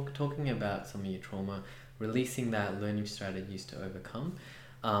talking about some of your trauma, releasing that, learning strategies to overcome.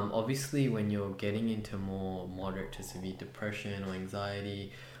 Obviously when you're getting into more moderate to severe depression or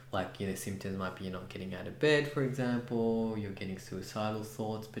anxiety, like, symptoms might be you're not getting out of bed, for example, you're getting suicidal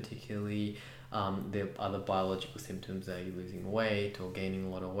thoughts particularly. There are other biological symptoms that you're losing weight or gaining a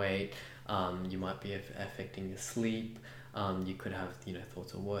lot of weight. You might be affecting your sleep. You could have,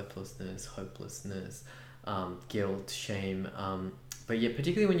 thoughts of worthlessness, hopelessness, guilt, shame. But yeah,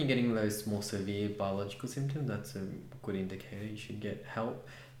 particularly when you're getting those more severe biological symptoms, that's a good indicator you should get help,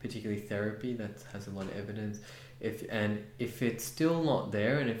 particularly therapy that has a lot of evidence. If it's still not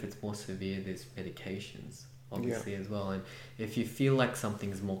there, and if it's more severe, there's medications obviously as well. And if you feel like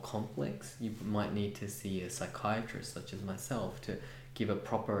something's more complex, you might need to see a psychiatrist such as myself to give a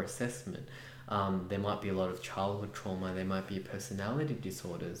proper assessment. There might be a lot of childhood trauma. There might be personality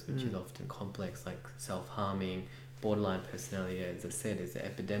disorders, which is often complex, like self-harming, borderline personality. As I said, is the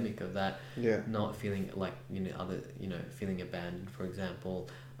epidemic of that. Not feeling like feeling abandoned, for example,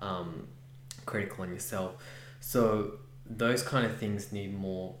 critical on yourself. So those kind of things need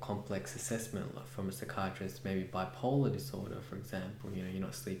more complex assessment, like from a psychiatrist. Maybe bipolar disorder, for example. You're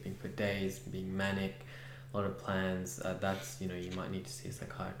not sleeping for days, being manic. A lot of plans, that's, you might need to see a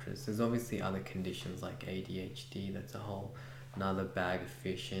psychiatrist. There's obviously other conditions like ADHD, that's a whole another bag of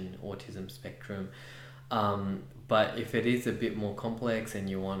fish in autism spectrum. But if it is a bit more complex and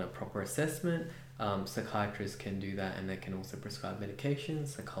you want a proper assessment, psychiatrists can do that, and they can also prescribe medications.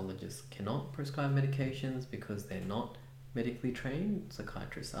 Psychologists cannot prescribe medications because they're not medically trained.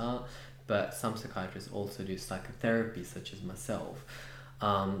 Psychiatrists are, but some psychiatrists also do psychotherapy, such as myself.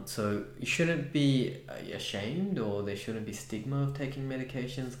 So you shouldn't be ashamed, or there shouldn't be stigma of taking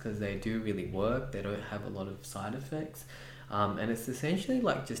medications, because they do really work. They don't have a lot of side effects. And it's essentially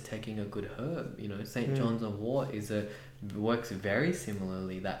like just taking a good herb. St. John's of Wort works very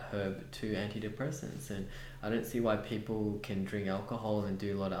similarly, that herb, to antidepressants. And I don't see why people can drink alcohol and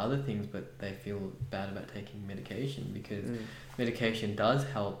do a lot of other things, but they feel bad about taking medication, because medication does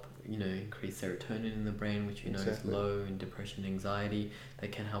help increase serotonin in the brain, which is low in depression, anxiety. They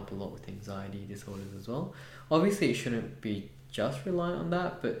can help a lot with anxiety disorders as well. Obviously it shouldn't be just reliant on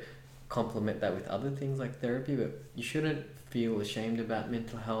that, but complement that with other things like therapy. But you shouldn't feel ashamed about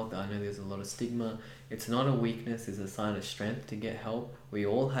mental health. I know there's a lot of stigma. It's not a weakness, it's a sign of strength to get help. We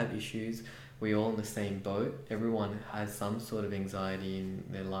all have issues. We're all in the same boat. Everyone has some sort of anxiety in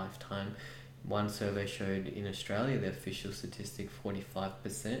their lifetime. One survey showed in Australia, the official statistic,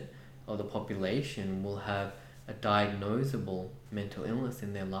 45% of the population will have a diagnosable mental illness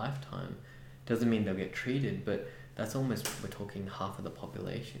in their lifetime. Doesn't mean they'll get treated, but that's almost, we're talking half of the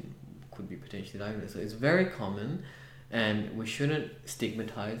population could be potentially diagnosed. So it's very common, and we shouldn't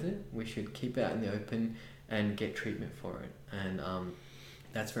stigmatize it. We should keep it out in the open and get treatment for it. And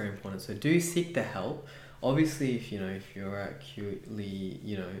that's very important. So do seek the help. Obviously, if you're acutely,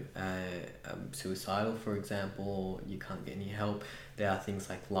 suicidal, for example, or you can't get any help, there are things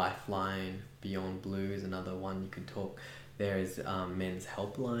like Lifeline, Beyond Blue is another one you could talk There is men's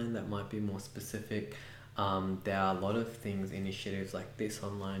helpline that might be more specific. There are a lot of initiatives like this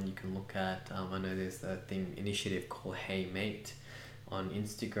online you can look at. I know there's initiative called Hey Mate on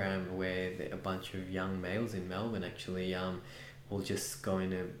Instagram, where a bunch of young males in Melbourne actually will just go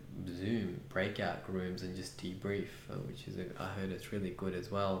into Zoom breakout rooms and just debrief, which is I heard it's really good as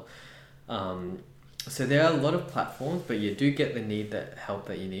well. So there are a lot of platforms, but you do get the help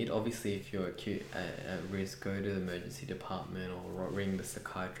that you need. Obviously, if you're acute at risk, go to the emergency department or ring the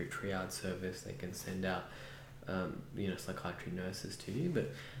psychiatry triage service. They can send out, psychiatry nurses to you.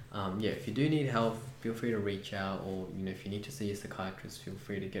 But if you do need help, feel free to reach out. Or if you need to see a psychiatrist, feel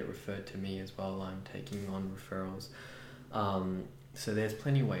free to get referred to me as well. I'm taking on referrals. So there's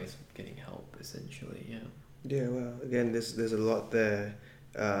plenty of ways of getting help, essentially. Yeah. Yeah. Well, again, there's a lot there.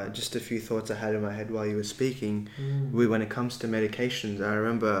 Just a few thoughts I had in my head while you were speaking. When it comes to medications, I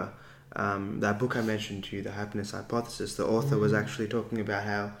remember that book I mentioned to you, The Happiness Hypothesis. The author was actually talking about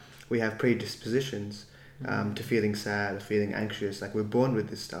how we have predispositions to feeling sad or feeling anxious. Like, we're born with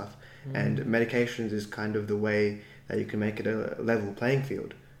this stuff, and medications is kind of the way that you can make it a level playing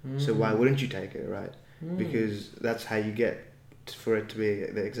field. So why wouldn't you take it, right? Because that's how you get for it to be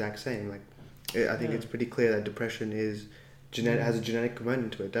the exact same. Like, I think it's pretty clear that depression is has a genetic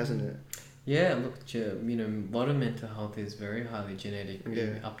component to it, doesn't it? Yeah, look, a lot of mental health is very highly genetic,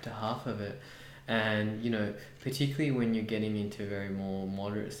 up to half of it. And, particularly when you're getting into very more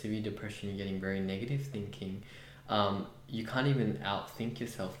moderate, severe depression, you're getting very negative thinking. You can't even outthink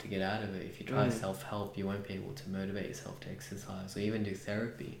yourself to get out of it. If you try self-help, you won't be able to motivate yourself to exercise or even do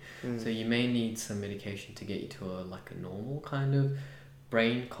therapy. So you may need some medication to get you to a normal kind of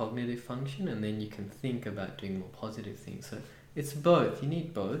brain cognitive function, and then you can think about doing more positive things. So it's both. You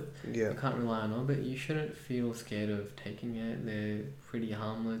need both. You can't rely on one, but you shouldn't feel scared of taking it. They're pretty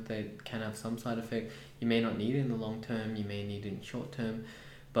harmless. They can have some side effect. You may not need it in the long term. You may need it in short term.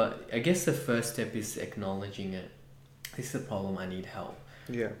 But I guess the first step is acknowledging it. This is a problem. I need help.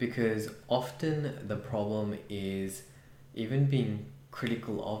 Yeah. Because often the problem is even being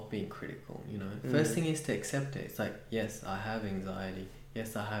critical of being critical. First thing is to accept it. It's like, yes, I have anxiety.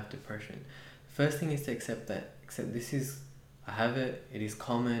 Yes, I have depression. First thing is to accept I have it. It is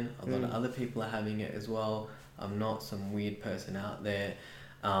common. A lot of other people are having it as well. I'm not some weird person out there.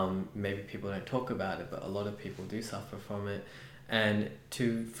 Maybe people don't talk about it, but a lot of people do suffer from it. And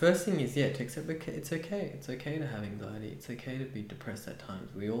first thing is, to accept it's okay. It's okay to have anxiety. It's okay to be depressed at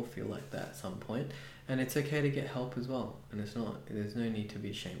times. We all feel like that at some point. And it's okay to get help as well. And there's no need to be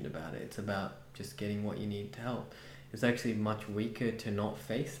ashamed about it. It's about just getting what you need to help. It's actually much weaker to not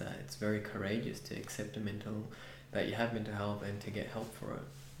face that. It's very courageous to accept that you have mental health and to get help for it.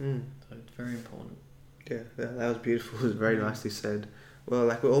 So it's very important. Yeah, that was beautiful. It was very nicely said.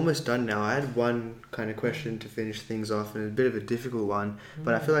 Well, we're almost done now. I had one kind of question to finish things off, and a bit of a difficult one.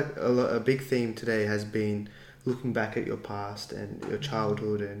 But I feel like a big theme today has been looking back at your past and your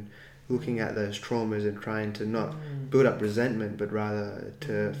childhood and looking at those traumas and trying to not build up resentment, but rather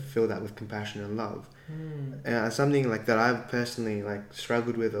to fill that with compassion and love. And something like that I've personally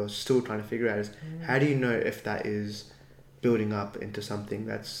struggled with or still trying to figure out is how do you know if that is building up into something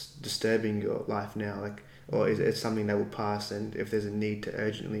that's disturbing your life now, or is it something that will pass, and if there's a need to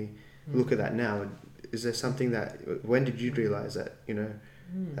urgently look at that now, is there something when did you realize that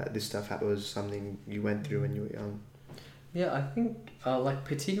that this stuff was something you went through when you were young? Yeah, I think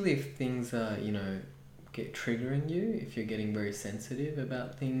particularly if things are get triggering you, if you're getting very sensitive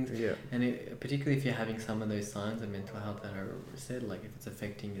about things, and particularly if you're having some of those signs of mental health that I said, like if it's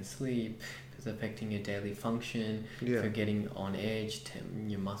affecting your sleep, if it's affecting your daily function, if you're getting on edge,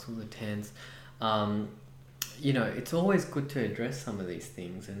 your muscles are tense, it's always good to address some of these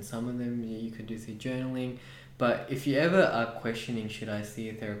things, and some of them you could do through journaling. But if you ever are questioning, should I see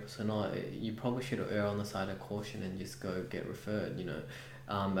a therapist or not, you probably should err on the side of caution and just go get referred.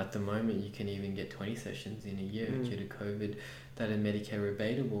 At the moment, you can even get 20 sessions in a year due to COVID that are Medicare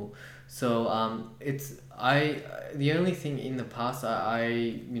rebatable. So the only thing in the past,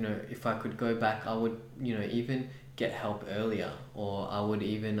 if I could go back, I would, even get help earlier, or I would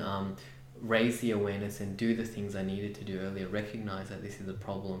even raise the awareness and do the things I needed to do earlier, recognize that this is a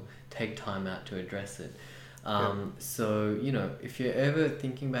problem, take time out to address it. So, if you're ever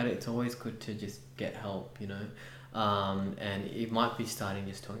thinking about it, it's always good to just get help, and it might be starting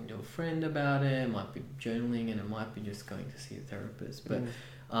just talking to a friend about it might be journaling, and it might be just going to see a therapist. But,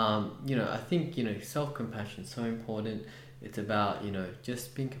 I think, self-compassion is so important. It's about,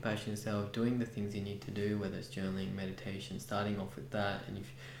 just being compassionate yourself, doing the things you need to do, whether it's journaling, meditation, starting off with that. And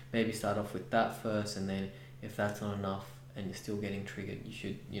if maybe start off with that first, and then if that's not enough and you're still getting triggered, you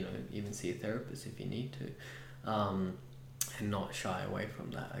should, even see a therapist if you need to. not shy away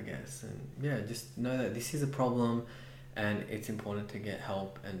from that, I guess. And yeah, just know that this is a problem and it's important to get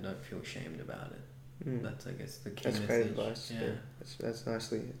help and don't feel ashamed about it. That's, I guess, the key message. Great advice. Yeah. That's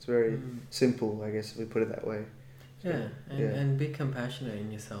nicely. It's very simple, I guess, if we put it that way. So, and be compassionate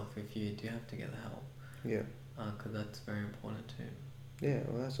in yourself if you do have to get the help. Yeah. Because that's very important too. Yeah,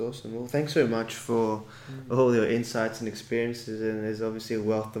 well, that's awesome. Well, thanks so much for all your insights and experiences, and there's obviously a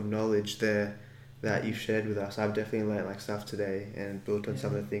wealth of knowledge there that you've shared with us. I've definitely learnt stuff today and built on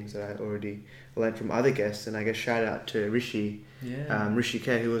some of the things that I already learned from other guests. And I guess shout out to Rishi, Rishi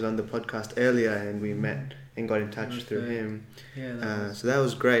K, who was on the podcast earlier, and we met and got in touch through him. Yeah, so that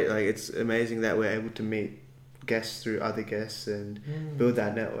was great. It's amazing that we're able to meet guests through other guests and build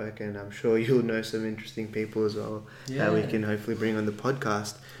that network, and I'm sure you'll know some interesting people as well that we can hopefully bring on the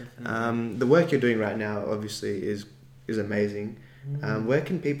podcast. The work you're doing right now obviously is amazing. Where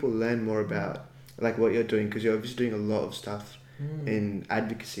can people learn more about what you're doing, because you're obviously doing a lot of stuff in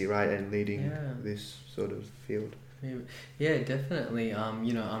advocacy, right, and leading this sort of field? Yeah, definitely.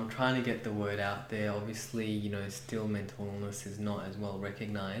 I'm trying to get the word out there. Obviously, still mental illness is not as well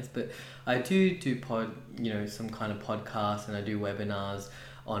recognized, but I do some kind of podcasts, and I do webinars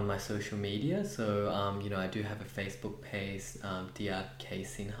on my social media. So, I do have a Facebook page, DRK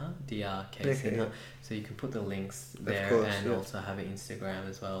Sinha. So you can put the links there, also have an Instagram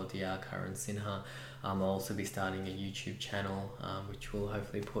as well, Dr. Karan Sinha. I'll also be starting a YouTube channel, which will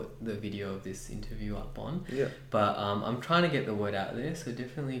hopefully put the video of this interview up on. Yeah. But I'm trying to get the word out there, so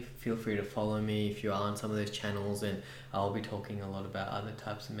definitely feel free to follow me if you are on some of those channels, and I'll be talking a lot about other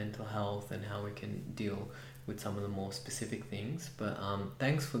types of mental health and how we can deal with some of the more specific things. But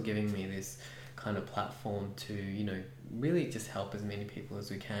thanks for giving me this kind of platform to, really just help as many people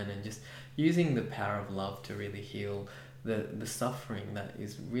as we can, and just using the power of love to really heal the suffering that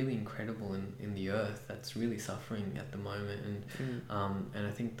is really incredible in the earth that's really suffering at the moment. And I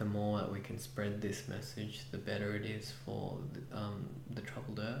think the more that we can spread this message, the better it is for the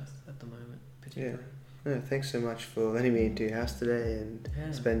troubled earth at the moment, particularly. No, thanks so much for letting me into your house today and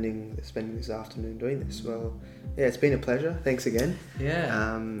spending this afternoon doing this. Well, it's been a pleasure. Thanks again.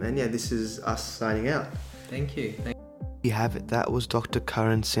 This is us signing out. Thank you. You have it. That was Dr.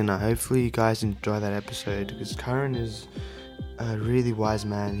 Karan Sinha. Hopefully you guys enjoy that episode, because Karan is a really wise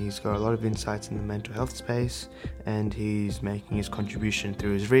man. He's got a lot of insights in the mental health space, and he's making his contribution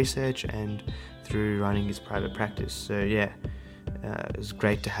through his research and through running his private practice. So it was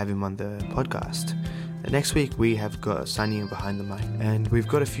great to have him on the podcast. Next week we have got Sunny behind the mic, and we've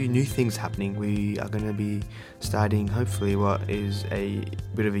got a few new things happening. We are going to be starting hopefully what is a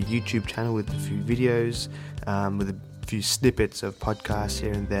bit of a YouTube channel with a few videos, with a few snippets of podcasts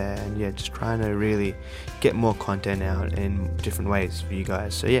here and there, and just trying to really get more content out in different ways for you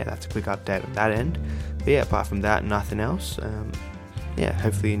guys. So that's a quick update on that end. But apart from that, nothing else.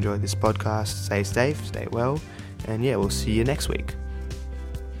 Hopefully you enjoyed this podcast. Stay safe, stay well, and we'll see you next week.